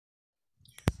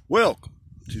Welcome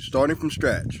to Starting from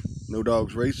Scratch. No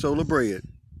dogs raised, sold, or bred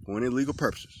for any legal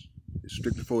purposes. It's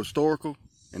strictly for historical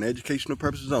and educational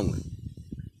purposes only.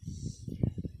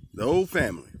 The old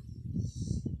family.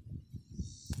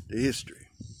 The history.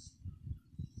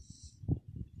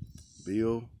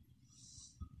 Bill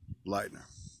Lightener.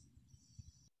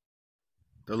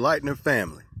 The Lightener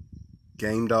family.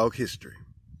 Gamedog history.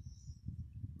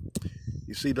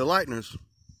 You see, the Lightners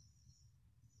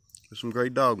are some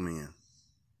great dog men.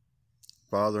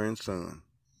 Father and son.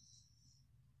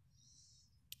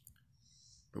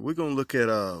 But we're going to look at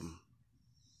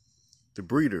the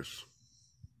breeders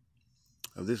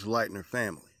of this Lightener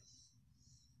family.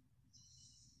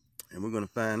 And we're going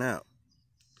to find out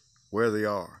where they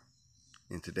are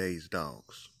in today's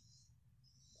dogs.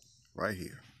 Right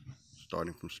here,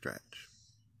 starting from scratch.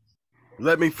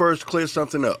 Let me first clear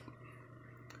something up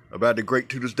about the great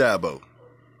Tudor's Dabo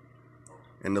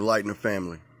and the Lightener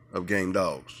family of game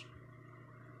dogs.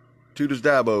 Tudor's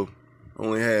Dabo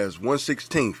only has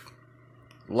 1/16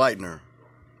 Lightener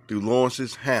through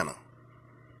Lawrence's Hannah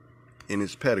in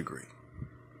his pedigree.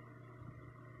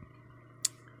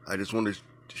 I just wanted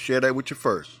to share that with you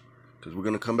first, because we're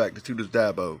going to come back to Tudor's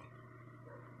Dabo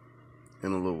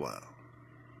in a little while.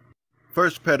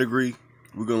 First pedigree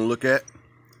we're going to look at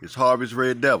is Harvey's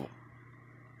Red Devil.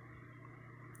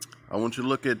 I want you to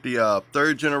look at the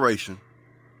third generation.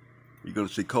 You're going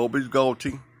to see Colby's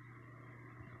Galty.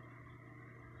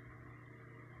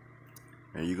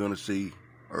 And you're going to see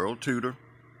Earl Tudor.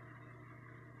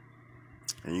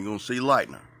 And you're going to see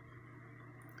Lightener.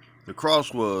 The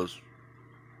cross was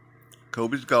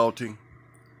Colby's Galty,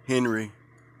 Henry,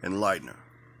 and Lightener.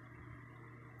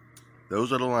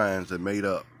 Those are the lines that made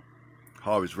up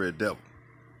Harvey's Red Devil.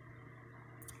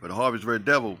 But Harvey's Red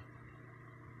Devil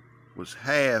was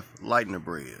half Lightener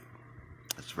bred.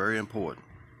 That's very important.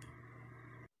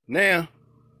 Now,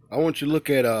 I want you to look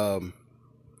at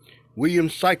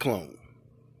Williams Cyclone.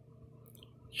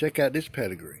 Check out this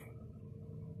pedigree.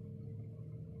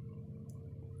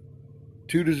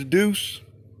 Tudor's Deuce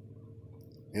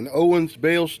and Owens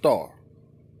Bell Star.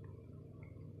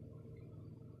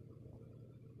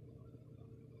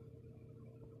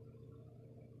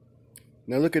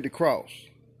 Now look at the cross.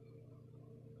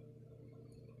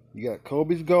 You got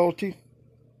Colby's Galty,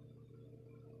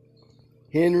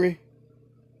 Henry,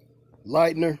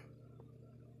 Lightener,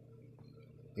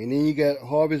 and then you got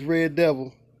Harvey's Red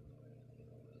Devil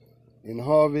and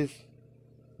Harvey's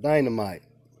Dynamite.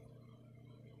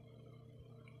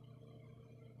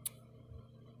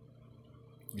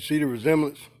 You see the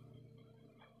resemblance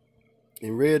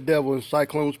in Red Devil and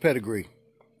Cyclone's pedigree.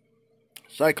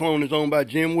 Cyclone is owned by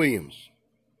Jim Williams.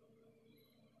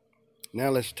 Now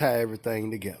let's tie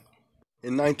everything together.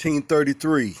 In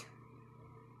 1933,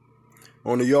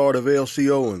 on the yard of L.C.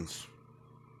 Owens,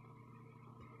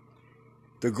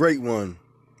 the great one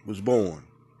was born.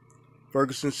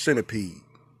 Ferguson Centipede,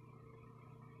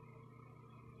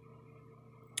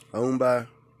 owned by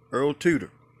Earl Tudor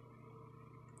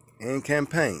and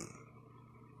Campaign.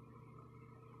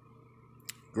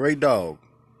 Great dog,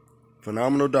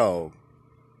 phenomenal dog,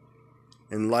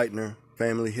 in Lightener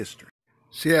family history.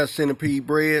 See how Centipede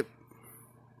bred?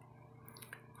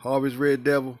 Harvey's Red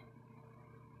Devil,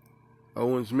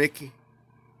 Owens Mickey,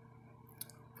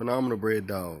 phenomenal bred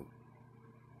dog.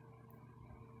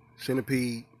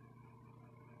 Centipede,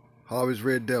 Harvey's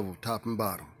Red Devil, top and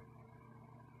bottom.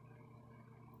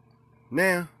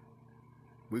 Now,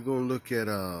 we're going to look at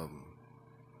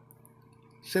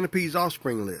Centipede's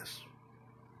offspring list.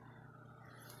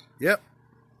 Yep,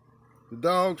 the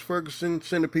dogs Ferguson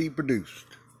Centipede produced.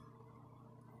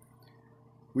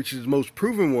 Which is the most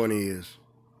proven one is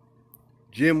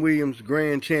Jim Williams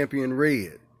Grand Champion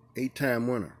Red, 8-time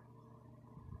winner.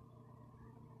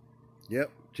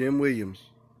 Yep, Jim Williams.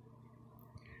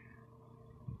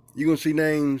 You're going to see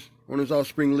names on his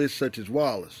offspring list such as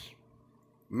Wallace,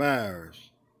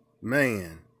 Myers,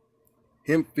 Mann,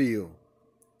 Hempfield,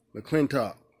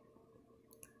 McClintock,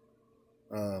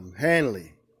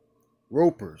 Hanley,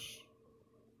 Ropers.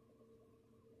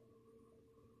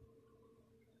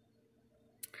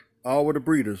 All were the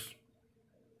breeders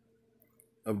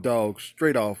of dogs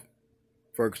straight off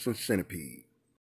Ferguson Centipede.